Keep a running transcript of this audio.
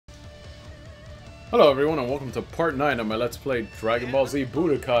Hello everyone and welcome to part 9 of my Let's Play Dragon Ball Z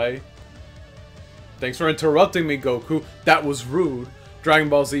Budokai. Thanks for interrupting me, Goku. That was rude. Dragon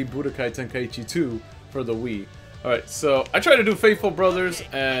Ball Z Budokai Tenkaichi 2 for the Wii. Alright, so I tried to do Faithful Brothers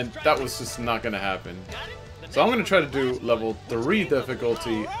and that was just not gonna happen. So I'm gonna try to do level 3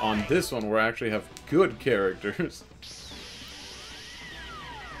 difficulty on this one where I actually have good characters.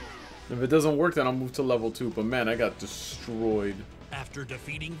 If it doesn't work, then I'll move to level 2, but man, I got destroyed. After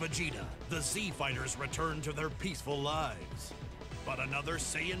defeating Vegeta, the Z Fighters return to their peaceful lives. But another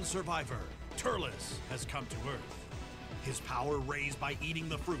Saiyan survivor, Turles, has come to Earth. His power raised by eating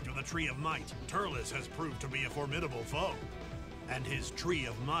the fruit of the Tree of Might, Turles has proved to be a formidable foe. And his Tree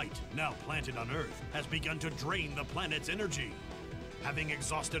of Might, now planted on Earth, has begun to drain the planet's energy. Having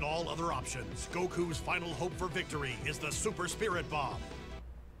exhausted all other options, Goku's final hope for victory is the Super Spirit Bomb.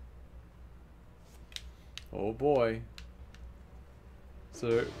 Oh boy. So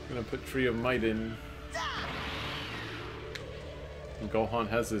we're gonna put Tree of Might in. And Gohan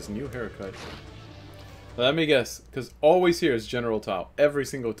has his new haircut. Let me guess, because always here is General Tao. Every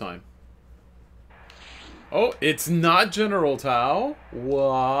single time. Oh, it's not General Tao?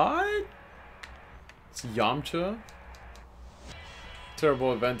 What? It's Yamcha?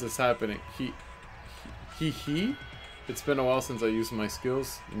 Terrible event is happening. He? It's been a while since I used my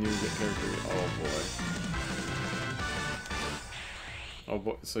skills. New character. Oh boy. Oh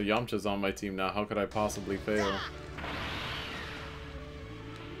boy, so Yamcha's on my team now. How could I possibly fail?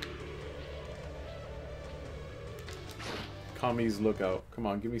 Kami's Lookout. Come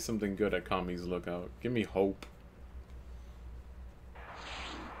on, give me something good at Kami's Lookout. Give me hope.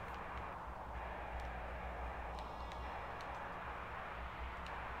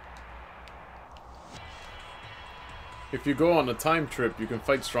 If you go on a time trip, you can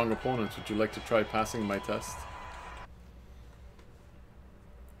fight strong opponents. Would you like to try passing my test?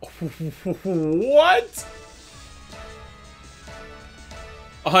 What?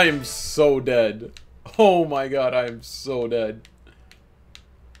 I am so dead. Oh my god, I am so dead.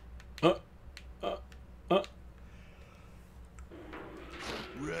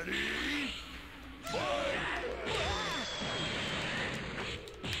 Ready? Fight!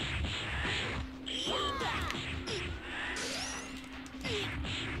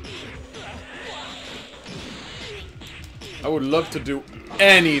 I would love to do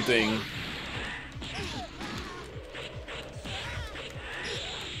anything.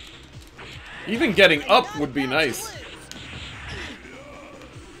 Even getting up would be nice.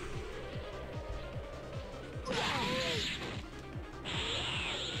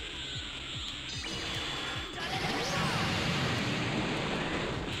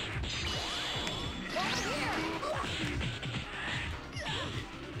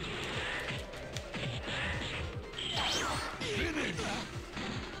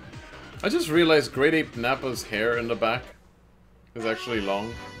 I just realized Great Ape Nappa's hair in the back is actually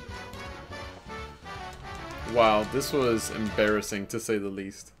long. Wow, this was embarrassing to say the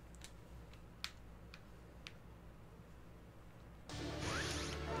least.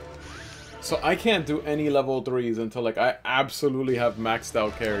 So I can't do any level 3s until like I absolutely have maxed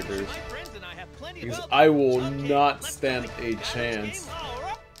out characters. Because I will not stand a chance.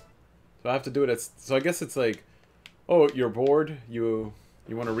 So I have to do it at, so I guess it's like, oh, you're bored? You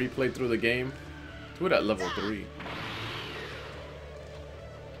want to replay through the game? Do it at level 3.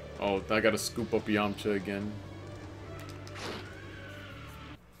 Oh, I gotta scoop up Yamcha again.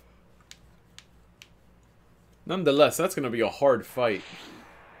 Nonetheless, that's gonna be a hard fight.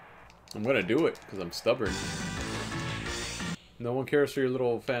 I'm gonna do it, because I'm stubborn. No one cares for your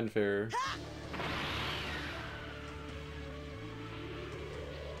little fanfare.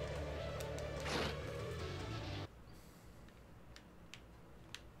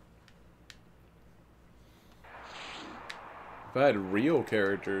 If I had real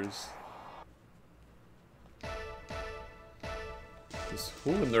characters,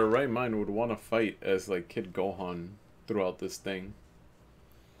 who in their right mind would want to fight as like Kid Gohan throughout this thing?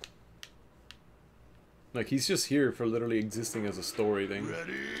 Like he's just here for literally existing as a story thing.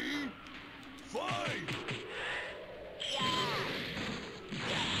 Ready? Fight!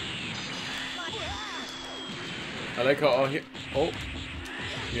 I like how all he, oh,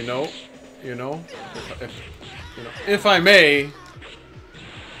 you know, if I may.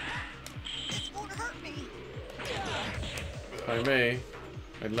 If I may,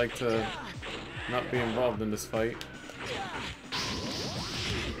 I'd like to not be involved in this fight.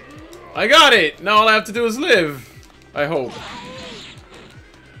 I got it! Now all I have to do is live. I hope.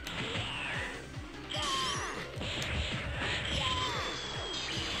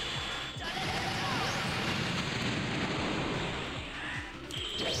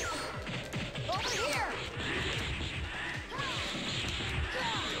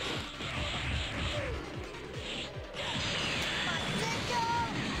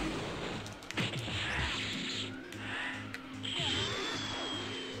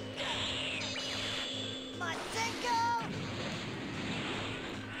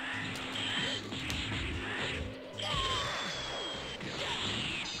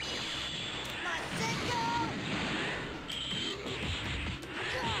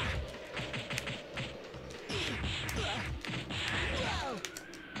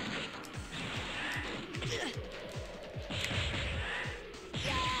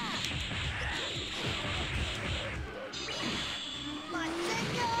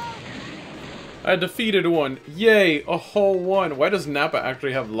 I defeated one. Yay, a whole one. Why does Nappa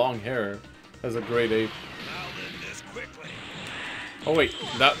actually have long hair as a grade 8? Oh wait,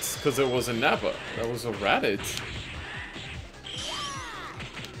 that's because it wasn't Nappa. That was a Radditz.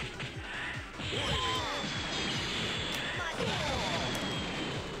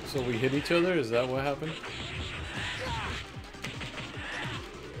 So we hit each other? Is that what happened?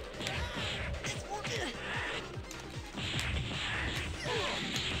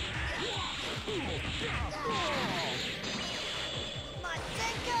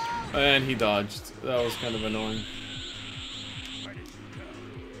 And he dodged. That was kind of annoying.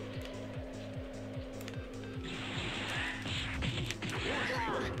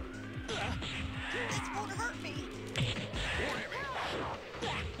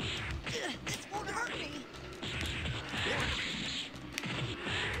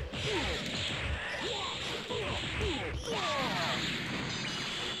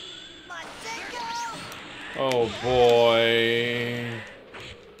 Oh boy.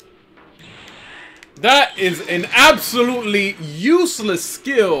 That is an absolutely useless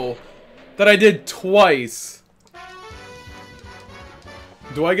skill that I did twice.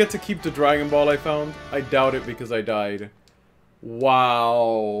 Do I get to keep the Dragon Ball I found? I doubt it because I died.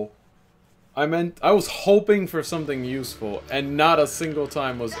 Wow. I was hoping for something useful, and not a single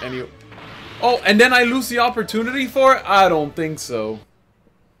time was any... Oh, and then I lose the opportunity for it? I don't think so.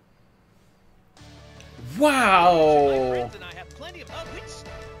 Wow.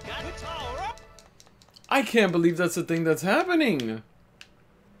 I can't believe that's the thing that's happening.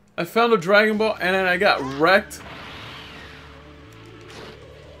 I found a Dragon Ball and then I got wrecked.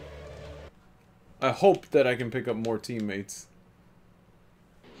 I hope that I can pick up more teammates.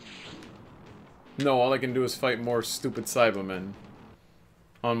 No, all I can do is fight more stupid Cybermen.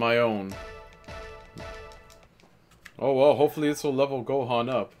 On my own. Oh well, hopefully this will level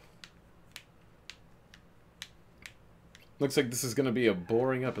Gohan up. Looks like this is gonna be a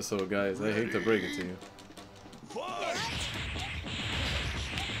boring episode, guys. I hate to break it to you.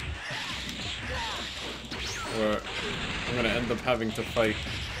 Or I'm gonna end up having to fight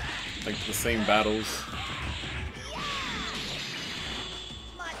like the same battles.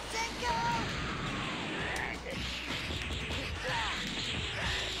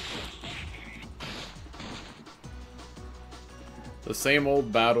 The same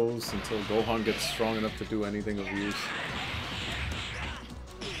old battles until Gohan gets strong enough to do anything of use.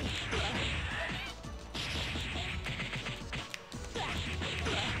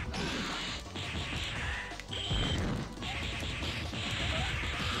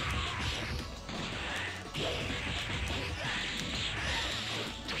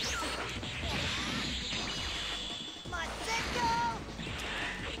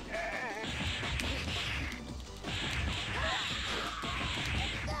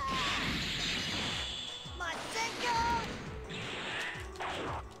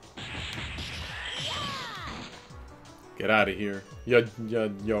 Get out of here. You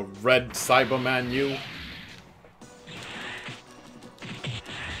red Cyberman, you.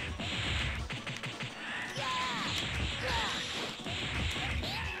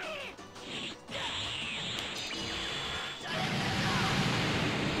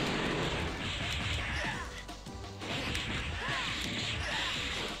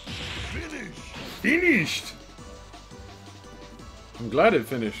 Finished! I'm glad it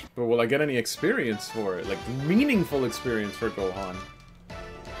finished, but will I get any experience for it? Like, meaningful experience for Gohan.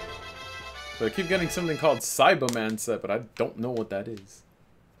 So I keep getting something called Cyberman set, but I don't know what that is.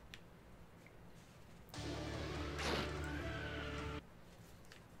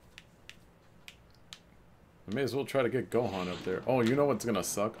 I may as well try to get Gohan up there. Oh, you know what's gonna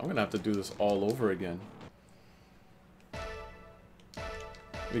suck? I'm gonna have to do this all over again.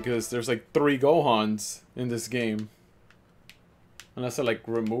 Because there's like 3 Gohans in this game. Unless I like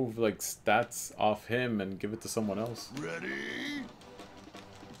remove like stats off him and give it to someone else. Ready?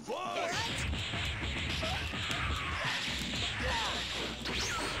 Fight!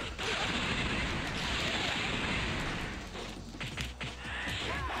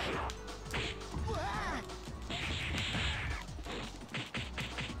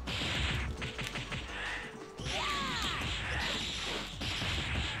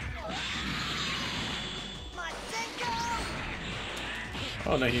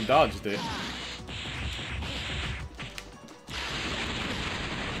 Oh no, he dodged it.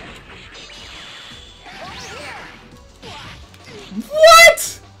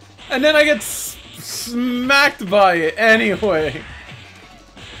 What? And then I get smacked by it anyway.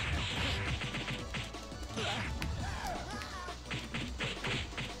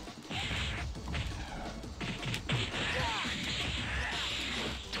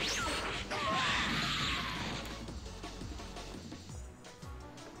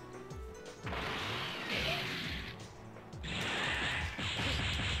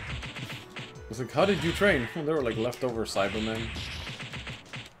 like, how did you train? Well, there were like leftover Cybermen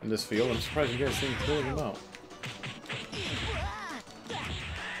in this field. I'm surprised you guys didn't clear them out.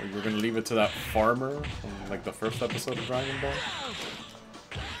 Or you're gonna leave it to that farmer from like the first episode of Dragon Ball?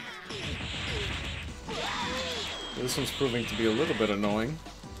 This one's proving to be a little bit annoying.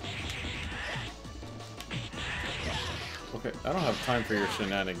 Okay, I don't have time for your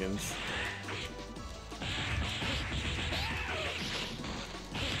shenanigans.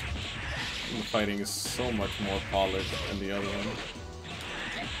 The fighting is so much more polished than the other one.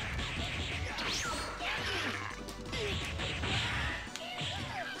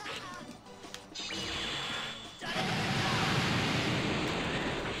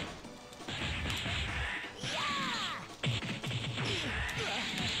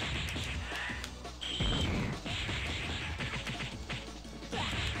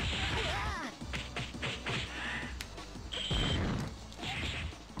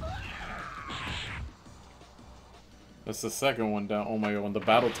 That's the second one down. Oh my god, when the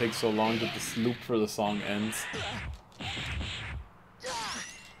battle takes so long that this loop for the song ends.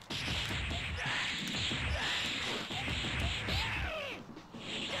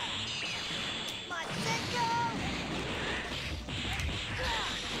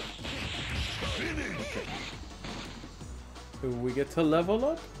 Okay. Do we get to level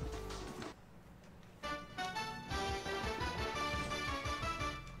up?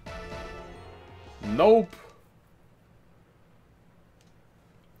 Nope.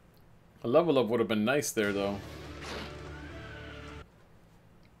 A level up would have been nice there, though.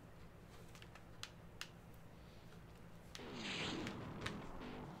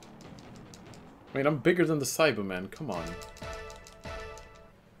 I mean, I'm bigger than the Cyberman. Come on.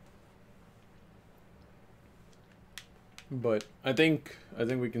 But I think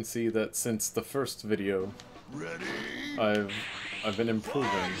we can see that since the first video, I've been improving.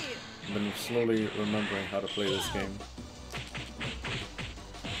 I've been slowly remembering how to play this game.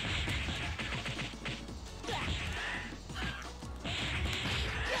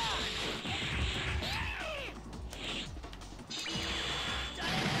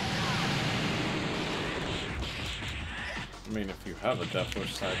 I mean, if you have a Death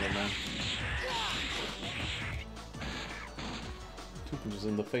Wish Cyberman. 2 punches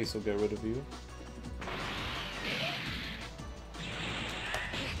in the face will get rid of you.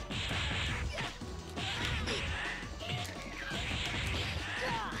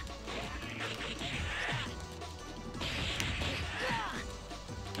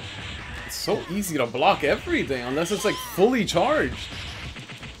 It's so easy to block everything, unless it's like fully charged.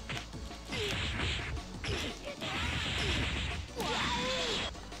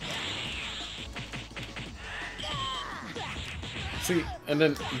 See, and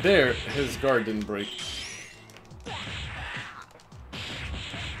then there, his guard didn't break.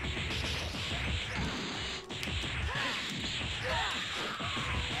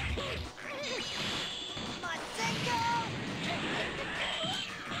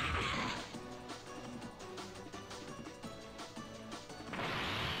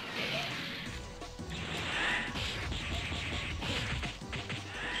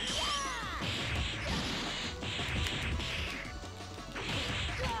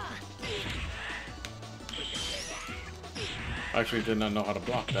 I actually did not know how to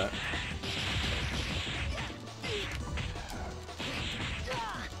block that.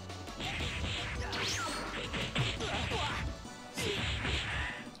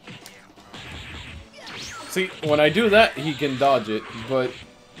 See, when I do that, he can dodge it, but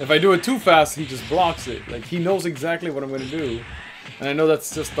if I do it too fast, he just blocks it. Like, he knows exactly what I'm gonna do. And I know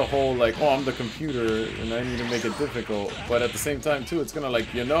that's just the whole, like, oh, I'm the computer, and I need to make it difficult. But at the same time, too, it's gonna,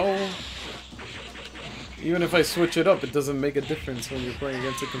 like, you know... Even if I switch it up, it doesn't make a difference when you're playing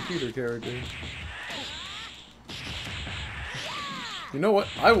against a computer character. You know what?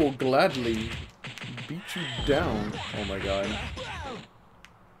 I will gladly beat you down. Oh my god.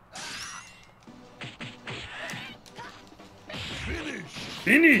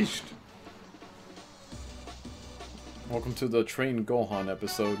 Finished! Welcome to the Train Gohan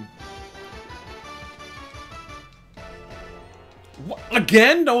episode. What?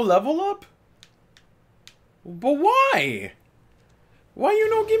 Again? No level up? But why? Why you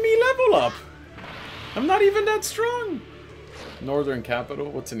don't give me level up? I'm not even that strong. Northern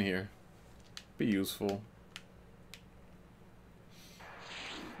Capital? What's in here? Be useful.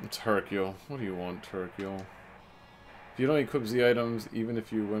 It's Hercule. What do you want, Hercule? If you don't equip the items, even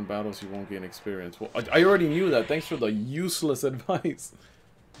if you win battles, you won't gain experience. Well, I already knew that. Thanks for the useless advice.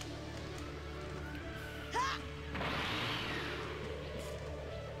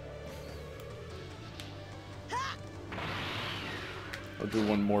 I'll do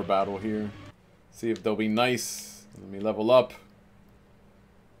one more battle here. See if they'll be nice. Let me level up.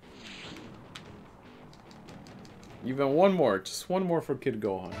 Even one more. Just one more for Kid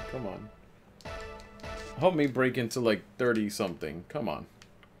Gohan. Come on. Help me break into like 30 something. Come on.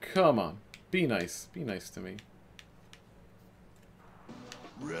 Come on. Be nice. Be nice to me.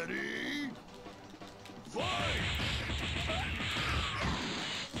 Ready? Fight!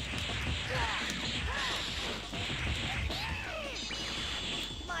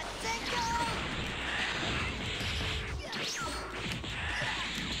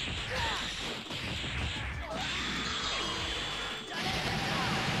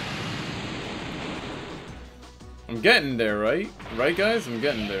 I'm getting there, right? Right, guys? I'm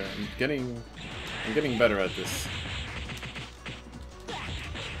getting there. I'm getting better at this.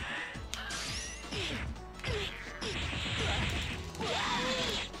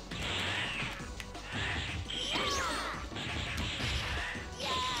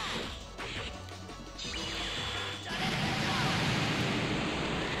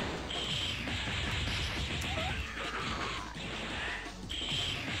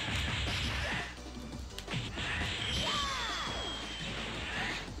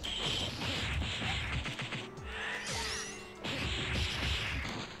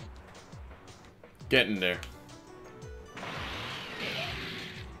 Getting there.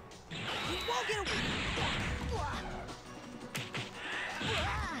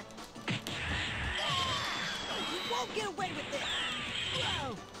 won't get away with this!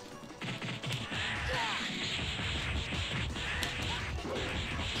 Whoa.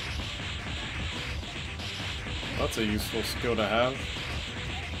 That's a useful skill to have.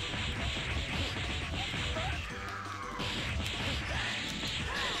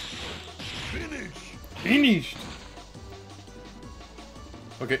 Finished!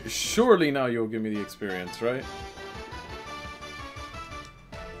 Okay, surely now you'll give me the experience, right?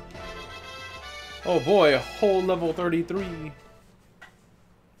 Oh boy, a whole level 33.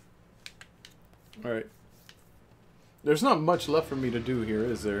 Alright. There's not much left for me to do here,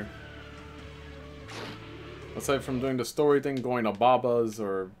 is there? Aside from doing the story thing, going to Baba's,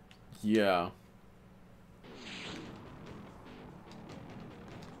 or... yeah.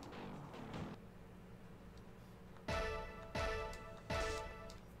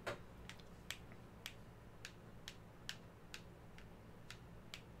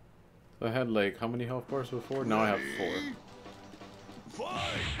 I had like, how many health bars before? Now I have 4.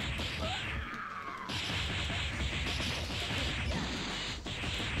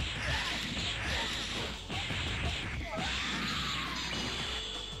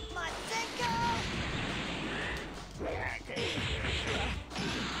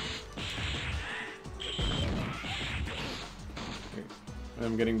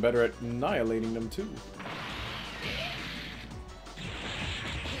 I'm getting better at annihilating them too.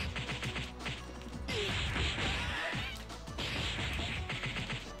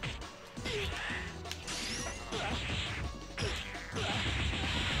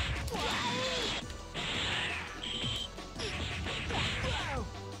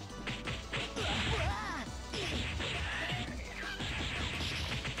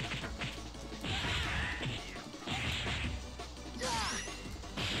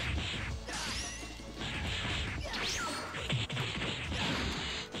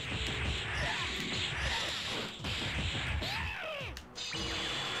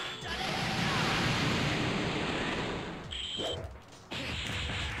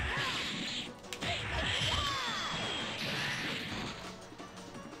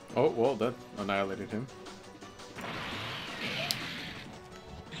 Oh, well, that annihilated him.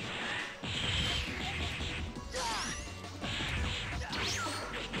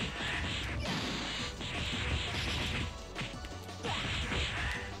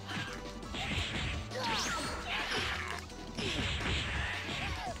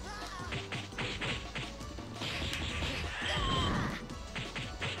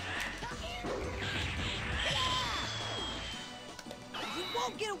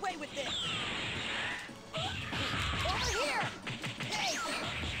 Get away with this! Over here! Hey!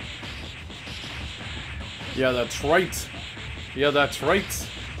 Yeah, that's right. Yeah, that's right.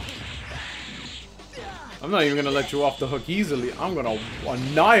 I'm not even gonna let you off the hook easily. I'm gonna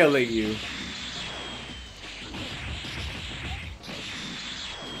annihilate you.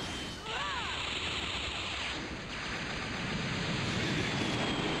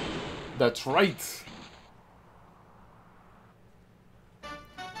 That's right.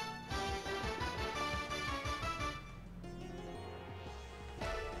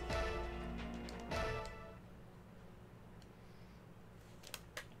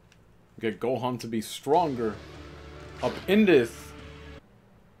 Get Gohan to be stronger. Up in this.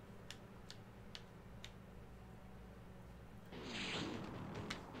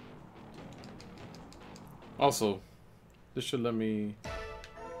 Also, this should let me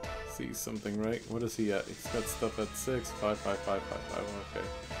see something, right? What is he at? He's got stuff at 6, 5, 5, 5, 5, 5. Okay.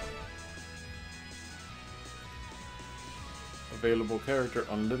 Available character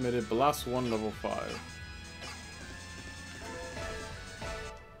unlimited. Blast 1 level 5.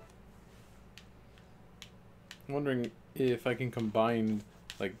 I'm wondering if I can combine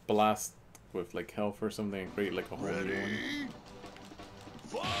like blast with like health or something and create like a whole new one.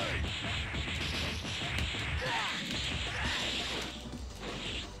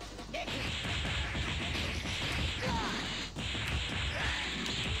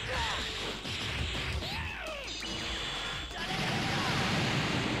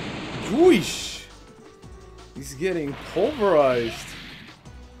 Whoosh! He's getting pulverized.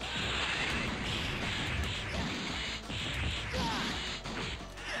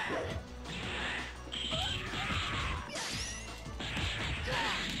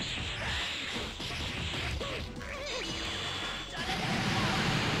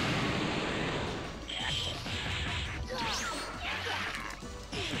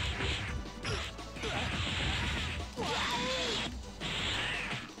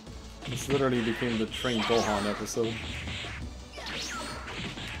 This literally became the Train Gohan episode. Over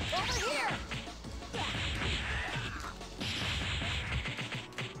here!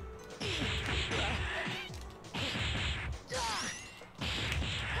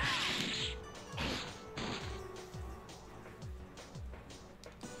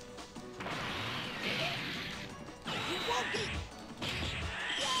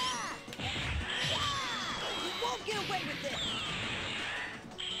 You won't get away with this!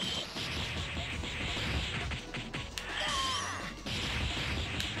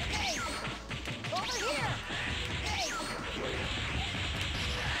 Hey! Over here! Hey!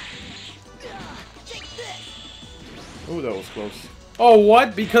 Take this! Oh, that was close. Oh,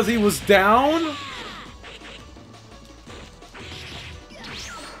 what? Because he was down?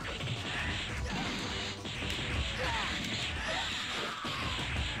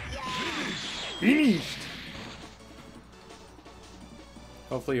 Finished!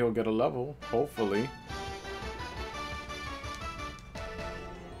 Hopefully he'll get a level. Hopefully.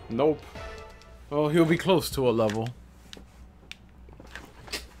 Nope. Well, he'll be close to a level.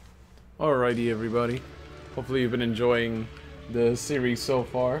 Alrighty, everybody. Hopefully you've been enjoying the series so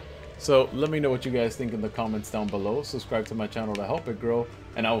far. So let me know what you guys think in the comments down below. Subscribe to my channel to help it grow.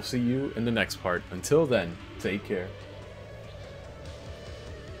 And I will see you in the next part. Until then, take care.